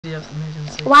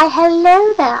Emergency. Why,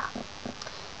 hello there.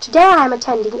 Today I am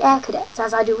attending Air Cadets,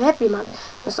 as I do every month.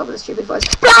 I'll stop with a stupid voice.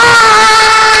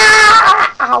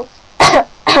 Ow.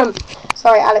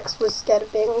 Sorry, Alex was scared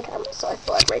of being on camera, so I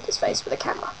thought I'd break his face with a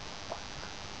camera.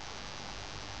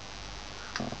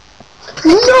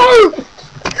 No!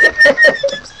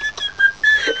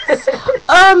 Okay.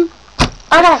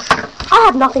 I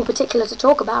have nothing particular to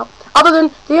talk about, other than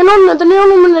being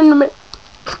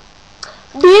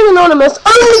anonymous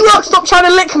only works. Stop trying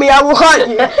to lick me, I will hurt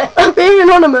you. Being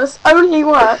anonymous only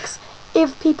works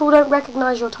if people don't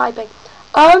recognise your typing.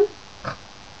 I'm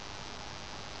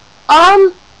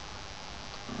gonna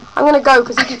go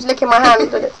because he keeps licking my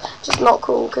hand, and it's just not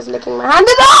cool because licking my hand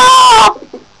is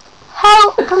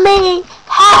help me!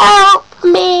 Help me! Help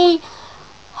me!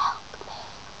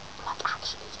 Like,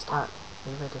 actually, just help me.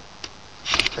 Are you ready?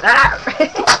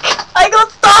 I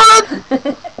got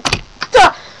stolen!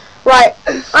 Right,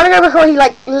 I'm gonna go before he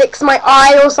like licks my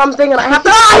eye or something, and I have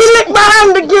to. Ah, he licked my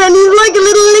hand again. He's like a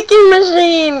little licking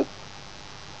machine.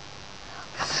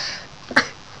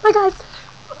 Hi guys.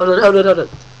 Hold on.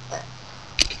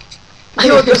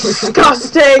 You're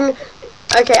disgusting.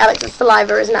 Okay, Alex's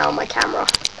saliva is now on my camera.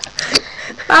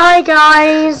 Bye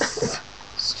guys.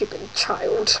 Stupid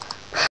child.